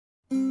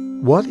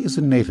What is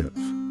a native?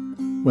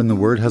 When the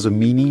word has a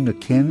meaning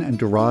akin and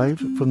derived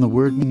from the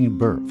word meaning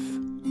birth.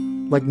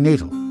 Like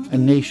natal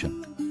and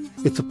nation,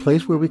 it's a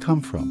place where we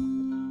come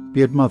from,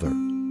 be it mother,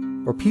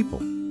 or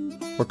people,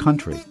 or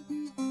country,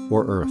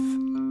 or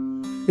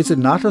earth. Is it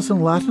natus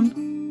in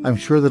Latin? I'm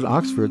sure that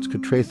Oxfords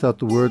could trace out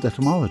the word's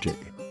etymology.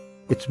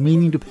 Its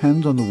meaning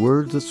depends on the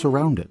words that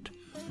surround it,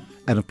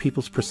 and of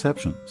people's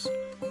perceptions,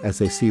 as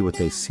they see what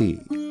they see.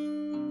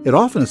 It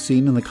often is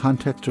seen in the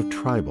context of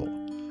tribal,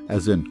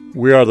 as in,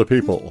 we are the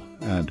people,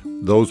 and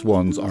those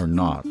ones are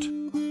not.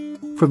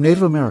 From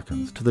Native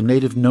Americans to the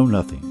native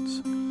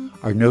know-nothings,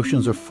 our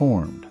notions are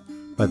formed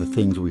by the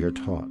things we are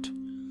taught.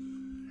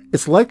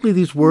 It's likely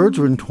these words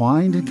are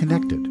entwined and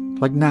connected,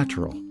 like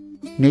natural,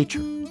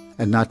 nature,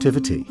 and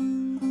nativity.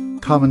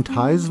 Common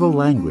ties of a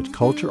language,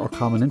 culture, or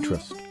common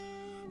interest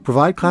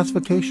provide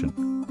classification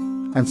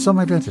and some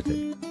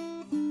identity.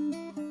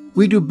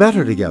 We do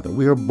better together.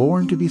 We are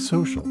born to be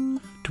social,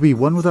 to be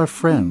one with our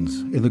friends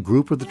in the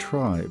group or the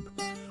tribe.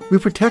 We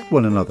protect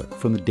one another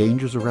from the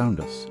dangers around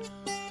us.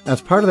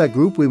 As part of that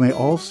group, we may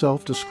all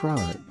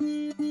self-describe.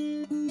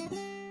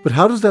 But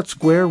how does that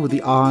square with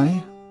the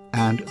I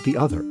and the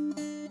other?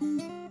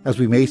 As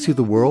we may see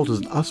the world as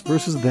an us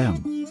versus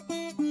them.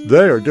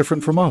 They are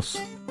different from us,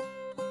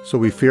 so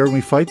we fear and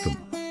we fight them.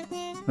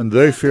 And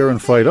they fear and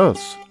fight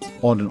us,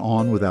 on and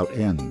on without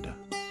end.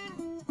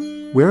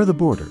 Where are the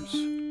borders?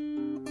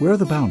 Where are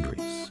the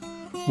boundaries?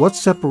 What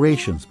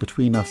separations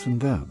between us and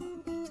them?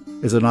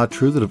 Is it not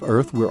true that of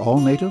earth we're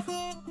all native?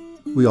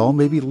 We all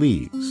may be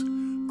leaves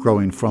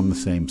growing from the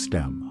same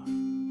stem.